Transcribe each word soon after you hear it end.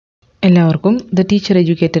എല്ലാവർക്കും the teacher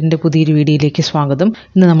എഡ്യൂക്കേറ്ററിൻ്റെ പുതിയൊരു വീഡിയോയിലേക്ക് സ്വാഗതം.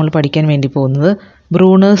 ഇന്ന് നമ്മൾ പഠിക്കാൻ വേണ്ടി പോകുന്നത്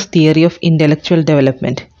Brunner's theory of intellectual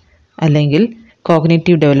development അല്ലെങ്കിൽ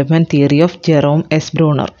cognitive development theory of Jerome S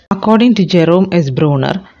Bruner. According to Jerome S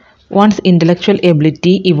Bruner, one's intellectual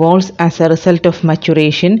ability evolves as a result of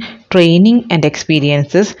maturation, training and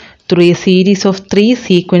experiences through a series of three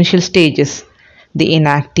sequential stages: the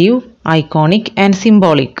inactive, iconic and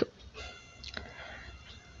symbolic.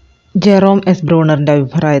 Jerome S ബ്രൂണറിൻ്റെ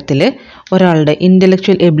അഭിപ്രായത്തിൽ ഒരാളുടെ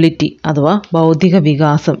intellectual ability അഥവാ ബൗദ്ധിക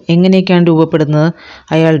വികാസം എങ്ങനെയൊക്കെയാണ് രൂപപ്പെടുന്നത്?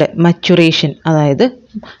 അയാളുടെ maturation, അതായത്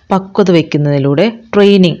പക്വത വയ്ക്കുന്നതിലൂടെ,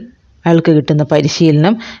 ട്രെയിനിങ്, അയാൾക്ക് കിട്ടുന്ന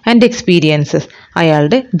പരിശീലനം, ആൻഡ് എക്സ്പീരിയൻസസ്,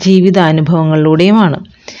 അയാളുടെ ജീവിതാനുഭവങ്ങളിലൂടെയുമാണ്.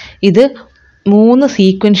 ഇത് 3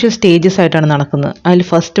 സീക്വൻഷ്യൽ സ്റ്റേജസ് ആയിട്ടാണ് നടക്കുന്നത്. അതിൽ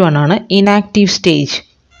ഫസ്റ്റ് വൺ ആണ് ഇനാക്റ്റീവ് സ്റ്റേജ്,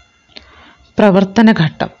 പ്രവർത്തന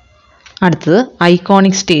ഘട്ടം. അടുത്തത്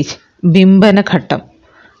ഐക്കോണിക് സ്റ്റേജ്, ബിംബന ഘട്ടം.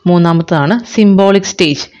 മൂന്നാമത്തതാണ് സിംബോളിക്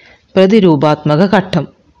സ്റ്റേജ്, പ്രതിരൂപാത്മക ഘട്ടം.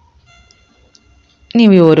 ഇനി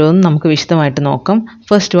ഇവ ഓരോന്നും നമുക്ക് വിശദമായിട്ട് നോക്കാം.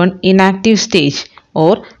 First one inactive stage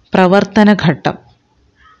or പ്രവർത്തന ഘട്ടം.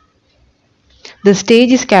 The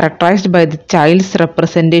stage is characterized by the child's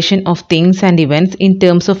representation of things and events in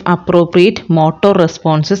terms of appropriate motor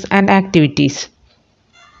responses and activities.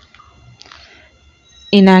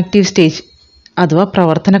 Inactive stage അഥവാ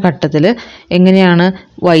പ്രവർത്തന ഘട്ടത്തിൽ എങ്ങനെയാണ്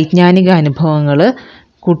വൈജ്ഞാനിക അനുഭവങ്ങൾ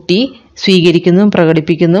കുട്ടി സ്വീകരിക്കുന്നതും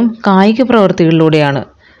പ്രകടിപ്പിക്കുന്നതും കായിക പ്രവർത്തികളിലൂടെയാണ്.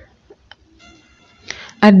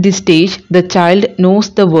 At this stage, the child knows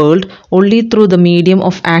the world only through the medium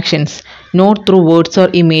of actions, not through words or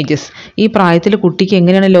images. ഈ പ്രായത്തിൽ കുട്ടിക്ക്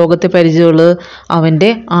എങ്ങനെയാണ് ലോകത്തെ പരിചയമുള്ളത്?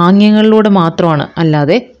 അവൻ്റെ ആംഗ്യങ്ങളിലൂടെ മാത്രമാണ്,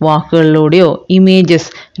 അല്ലാതെ വാക്കുകളിലൂടെയോ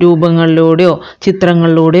ഇമേജസ്, രൂപങ്ങളിലൂടെയോ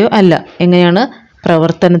ചിത്രങ്ങളിലൂടെയോ അല്ല. എങ്ങനെയാണ്?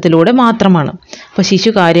 പ്രവർത്തനത്തിലൂടെ മാത്രമാണ്. അപ്പോൾ ശിശു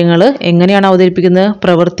കാര്യങ്ങൾ എങ്ങനെയാണ് അവതരിപ്പിക്കുന്നത്?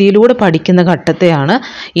 പ്രവൃത്തിയിലൂടെ പഠിക്കുന്ന ഘട്ടത്തെയാണ്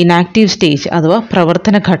ഇനാക്റ്റീവ് സ്റ്റേജ് അഥവാ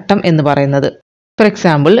പ്രവർത്തന ഘട്ടം എന്ന് പറയുന്നത്. For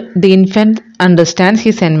example, the infant understands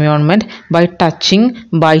his environment by touching,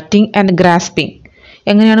 biting and grasping.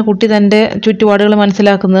 എങ്ങനെയാണ് കുട്ടി തൻ്റെ ചുറ്റുപാടുകൾ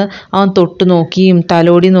മനസ്സിലാക്കുന്നത്? അവൻ തൊട്ട് നോക്കിയും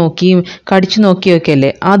തലോടി നോക്കിയും കടിച്ചു നോക്കിയൊക്കെ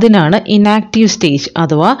അല്ലേ? അതിനാണ് ഇനാക്റ്റീവ് സ്റ്റേജ്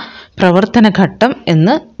അഥവാ പ്രവർത്തന ഘട്ടം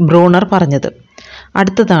എന്ന് ബ്രൂണർ പറഞ്ഞത്.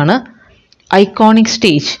 അടുത്തതാണ് ഐക്കോണിക്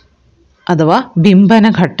സ്റ്റേജ് അഥവാ ബിംബന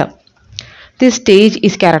ഘട്ടം. This stage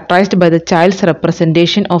is characterized by the child's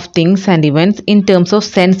representation of things and events in terms of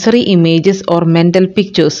sensory images or mental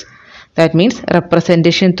pictures. That means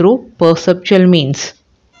representation through perceptual means.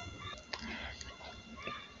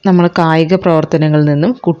 നമ്മൾ കായിക പ്രവർത്തനങ്ങളിൽ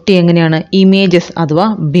നിന്നും കുട്ടി എങ്ങനെയാണ് ഇമേജസ് അഥവാ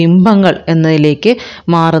ബിംബങ്ങൾ എന്നതിലേക്ക്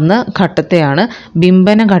മാറുന്ന ഘട്ടത്തെയാണ്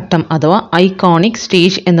ബിംബന ഘട്ടം അഥവാ ഐക്കോണിക്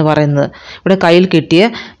സ്റ്റേജ് എന്ന് പറയുന്നത്. ഇവിടെ കയ്യിൽ കിട്ടിയ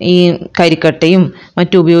ഈ കരിക്കട്ടയും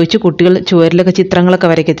മറ്റും ഉപയോഗിച്ച് കുട്ടികൾ ചുവരിലൊക്കെ ചിത്രങ്ങളൊക്കെ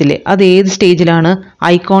വരയ്ക്കത്തില്ലേ? അത് ഏത് സ്റ്റേജിലാണ്?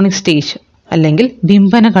 ഐക്കോണിക് സ്റ്റേജ് അല്ലെങ്കിൽ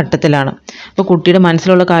ബിംബന ഘട്ടത്തിലാണ്. അപ്പോൾ കുട്ടിയുടെ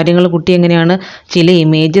മനസ്സിലുള്ള കാര്യങ്ങൾ കുട്ടി എങ്ങനെയാണ് ചില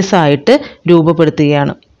ഇമേജസ് ആയിട്ട്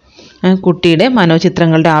രൂപപ്പെടുത്തുകയാണ്. കുട്ടിയുടെ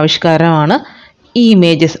മനോചിത്രങ്ങളുടെ ആവിഷ്കാരമാണ് ഈ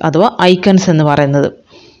ഇമേജസ് അഥവാ ഐക്കൺസ് എന്ന് പറയുന്നത്.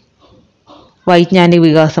 വൈജ്ഞാനിക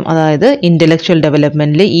വികാസം, അതായത് ഇൻ്റലക്ച്വൽ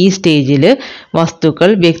ഡെവലപ്മെൻറ്റിൽ ഈ സ്റ്റേജിൽ വസ്തുക്കൾ,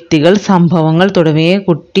 വ്യക്തികൾ, സംഭവങ്ങൾ തുടങ്ങിയ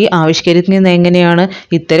കുട്ടി ആവിഷ്കരിക്കുന്നത് എങ്ങനെയാണ്?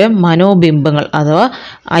 ഇത്തരം മനോബിംബങ്ങൾ അഥവാ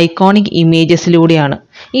ഐക്കോണിക് ഇമേജസിലൂടെയാണ്.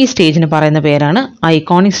 ഈ സ്റ്റേജിന് പറയുന്ന പേരാണ്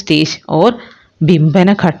ഐക്കോണിക് സ്റ്റേജ് ഓർ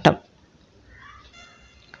ബിംബന ഘട്ടം.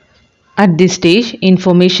 At this stage,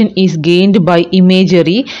 information is gained by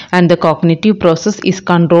imagery and the cognitive process is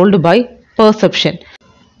controlled by perception.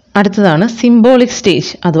 അടുത്തതാണ് സിംബോളിക്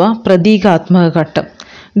സ്റ്റേജ് അഥവാ പ്രതീകാത്മക ഘട്ടം.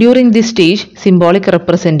 During this stage, symbolic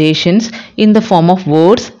representations in the form of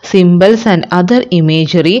words, symbols and other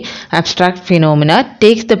imagery, abstract phenomena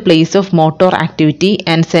takes the place of motor activity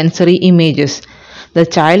and sensory images. The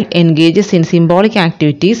child engages in symbolic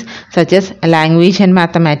activities such as language and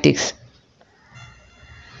mathematics.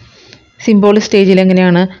 Symbolic സ്റ്റേജിൽ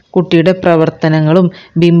എങ്ങനെയാണ് കുട്ടിയുടെ പ്രവർത്തനങ്ങളും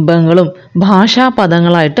ബിംബങ്ങളും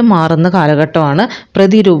ഭാഷാപദങ്ങളായിട്ട് മാറുന്ന കാലഘട്ടമാണ്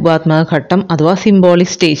പ്രതിരൂപാത്മക ഘട്ടം അഥവാ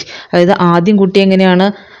symbolic stage. അതായത് ആദ്യം കുട്ടി എങ്ങനെയാണ്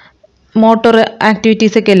മോട്ടോർ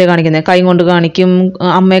ആക്ടിവിറ്റീസ് ഒക്കെ അല്ലേ കാണിക്കുന്നത്? കൈ കൊണ്ട് കാണിക്കും,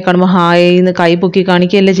 അമ്മയെ കാണുമ്പോൾ ഹായ് എന്ന് കൈ പൊക്കി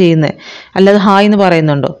കാണിക്കുകയല്ലേ ചെയ്യുന്നത്, അല്ലാതെ ഹായ് എന്ന്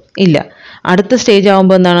പറയുന്നുണ്ടോ? ഇല്ല. അടുത്ത സ്റ്റേജ്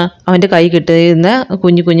ആകുമ്പോൾ എന്താണ്? അവൻ്റെ കൈ കിട്ടുന്ന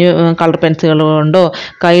കുഞ്ഞു കുഞ്ഞു കളർ പെൻസിലുകൾ കൊണ്ടോ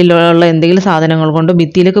കയ്യിലുള്ള എന്തെങ്കിലും സാധനങ്ങൾ കൊണ്ടോ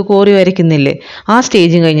ഭിത്തിയിലൊക്കെ കോറി വരയ്ക്കുന്നില്ലേ? ആ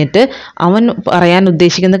സ്റ്റേജും കഴിഞ്ഞിട്ട് അവൻ പറയാൻ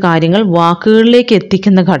ഉദ്ദേശിക്കുന്ന കാര്യങ്ങൾ വാക്കുകളിലേക്ക്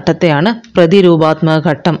എത്തിക്കുന്ന ഘട്ടത്തെയാണ് പ്രതിരൂപാത്മക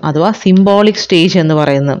ഘട്ടം അഥവാ സിംബോളിക് സ്റ്റേജ് എന്ന്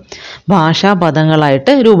പറയുന്നത്.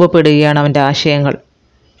 ഭാഷാപദങ്ങളായിട്ട് രൂപപ്പെടുകയാണ് അവൻ്റെ ആശയങ്ങൾ.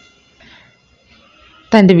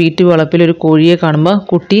 തൻ്റെ വീട്ടുവളപ്പിൽ ഒരു കോഴിയെ കാണുമ്പോൾ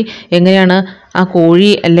കുട്ടി എങ്ങനെയാണ് ആ കോഴി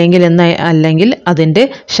അല്ലെങ്കിൽ അതിൻ്റെ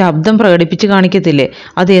ശബ്ദം പ്രകടിപ്പിച്ച് കാണിക്കത്തില്ലേ?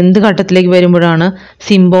 അത് എന്ത് ഘട്ടത്തിലേക്ക് വരുമ്പോഴാണ്?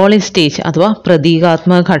 സിംബോളിക് സ്റ്റേജ് അഥവാ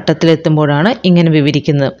പ്രതീകാത്മക ഘട്ടത്തിലെത്തുമ്പോഴാണ് ഇങ്ങനെ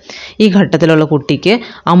വിവരിക്കുന്നത്. ഈ ഘട്ടത്തിലുള്ള കുട്ടിക്ക്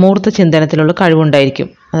അമൂർത്ത ചിന്തനത്തിലുള്ള കഴിവുണ്ടായിരിക്കും.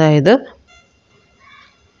 അതായത്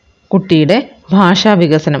കുട്ടിയുടെ ഭാഷാ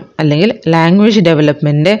വികസനം അല്ലെങ്കിൽ ലാംഗ്വേജ്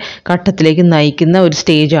ഡെവലപ്മെൻറ്റിൻ്റെ ഘട്ടത്തിലേക്ക് നയിക്കുന്ന ഒരു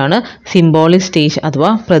സ്റ്റേജാണ് സിംബോളിക് സ്റ്റേജ് അഥവാ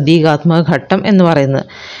പ്രതീകാത്മക ഘട്ടം എന്ന് പറയുന്നത്.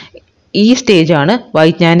 ഈ സ്റ്റേജാണ്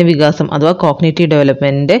വൈജ്ഞാനിക വികാസം അഥവാ കോഗ്നിറ്റീവ്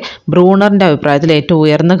ഡെവലപ്മെൻറ്റിൻ്റെ ബ്രൂണറിൻ്റെ അഭിപ്രായത്തിൽ ഏറ്റവും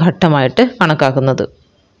ഉയർന്ന ഘട്ടമായിട്ട് കണക്കാക്കുന്നത്.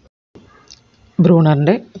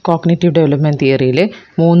 ബ്രൂണറിൻ്റെ കോഗ്നിറ്റീവ് ഡെവലപ്മെൻറ്റ് തിയറിയിലെ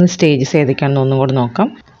 3 സ്റ്റേജസ് ഏതൊക്കെയാണെന്ന് ഒന്നും കൂടെ നോക്കാം.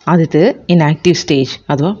 ആദ്യത്തേത് ഇനാക്റ്റീവ് സ്റ്റേജ്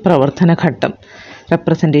അഥവാ പ്രവർത്തന ഘട്ടം,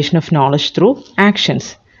 representation of knowledge through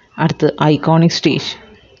actions. അടുത്ത് ഐക്കോണിക് സ്റ്റേജ്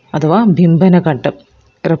അഥവാ ബിംബന ഘട്ടം,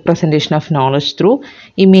 representation of knowledge through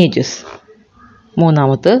images.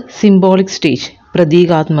 മൂന്നാമത് സിംബോളിക് സ്റ്റേജ്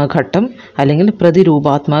പ്രതീകാത്മക ഘട്ടം അല്ലെങ്കിൽ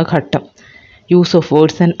പ്രതിരൂപാത്മക ഘട്ടം, use of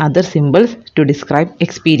words and other symbols to describe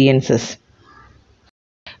experiences.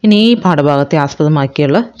 ഇനി ഈ പാഠഭാഗത്തെ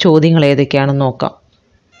ആസ്പദമാക്കിയുള്ള ചോദ്യങ്ങൾ ഏതൊക്കെയാണെന്ന് നോക്കാം.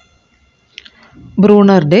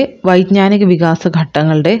 ബ്രൂണറുടെ വൈജ്ഞാനിക വികാസ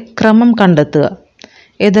ഘട്ടങ്ങളുടെ ക്രമം കണ്ടെത്തുക.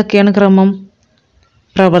 ഏതൊക്കെയാണ് ക്രമം?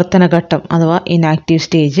 പ്രവർത്തന ഘട്ടം അഥവാ ഇനാക്റ്റീവ്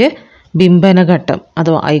സ്റ്റേജ്, ബിംബന ഘട്ടം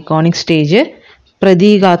അഥവാ ഐക്കോണിക് സ്റ്റേജ്,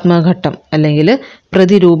 പ്രതീകാത്മക ഘട്ടം അല്ലെങ്കിൽ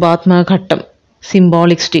പ്രതിരൂപാത്മക ഘട്ടം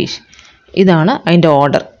സിംബോളിക് സ്റ്റേജ്. ഇതാണ് അതിൻ്റെ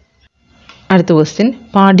ഓർഡർ. അടുത്ത ക്വസ്റ്റ്യൻ,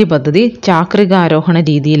 പാഠ്യപദ്ധതി ചാക്രികാരോഹണ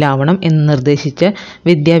രീതിയിലാവണം എന്ന് നിർദ്ദേശിച്ച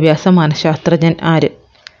വിദ്യാഭ്യാസ മനഃശാസ്ത്രജ്ഞൻ ആര്?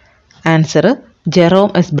 Answer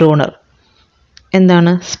Jerome S Bruner.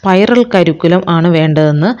 എന്താണ്? സ്പൈറൽ കരിക്കുലം ആണ്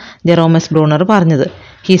വേണ്ടതെന്ന് ജെറോം എസ് ബ്രൂണർ പറഞ്ഞത്.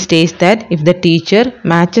 He states that if the teacher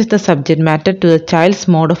matches the subject matter to the child's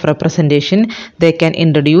mode of representation, they can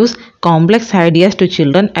introduce complex ideas to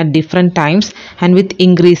children at different times and with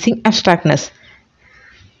increasing abstractness.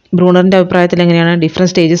 ബ്രൂണറിൻ്റെ അഭിപ്രായത്തിൽ എങ്ങനെയാണ്?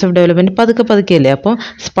 Different stages of development പതുക്കെയല്ലേ. അപ്പം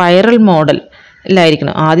spiral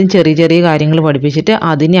മോഡലിലായിരിക്കണം. ആദ്യം ചെറിയ ചെറിയ കാര്യങ്ങൾ പഠിപ്പിച്ചിട്ട്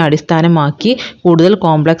അതിനെ അടിസ്ഥാനമാക്കി കൂടുതൽ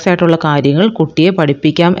കോംപ്ലക്സ് ആയിട്ടുള്ള കാര്യങ്ങൾ കുട്ടിയെ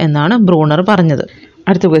പഠിപ്പിക്കാം എന്നാണ് ബ്രൂണർ പറഞ്ഞത്.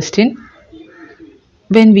 അടുത്ത question,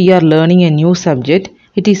 when we are learning a new subject,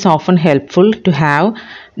 it is often helpful to have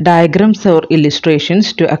diagrams or illustrations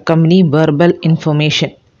to accompany verbal information.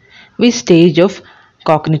 Which stage of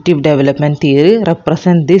cognitive development theory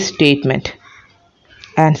represent this statement?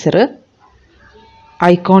 Answer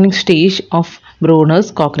iconic stage of Bruner's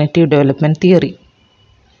cognitive development theory.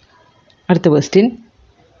 അടുത്ത question,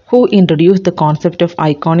 who introduced the concept of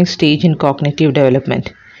iconic stage in cognitive development?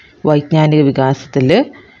 വൈജ്ഞാനിക വികാസത്തിൽ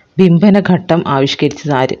ബിംബന ഘട്ടം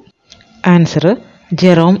ആവിഷ്കരിച്ചത് ആര്? Answer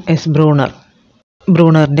Jerome S Bruner.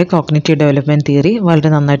 ബ്രൂണറിൻ്റെ cognitive development theory വളരെ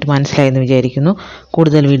നന്നായിട്ട് മനസ്സിലായെന്ന് വിചാരിക്കുന്നു.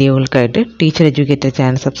 കൂടുതൽ വീഡിയോകൾക്കായിട്ട് ടീച്ചർ എഡ്യൂക്കേറ്റർ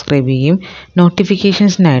ചാനൽ സബ്സ്ക്രൈബ് ചെയ്യുകയും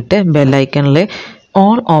നോട്ടിഫിക്കേഷൻസിനായിട്ട് ബെല്ലൈക്കണിലെ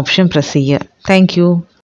ഓൾ ഓപ്ഷൻ പ്രസ് ചെയ്യുക. Thank you.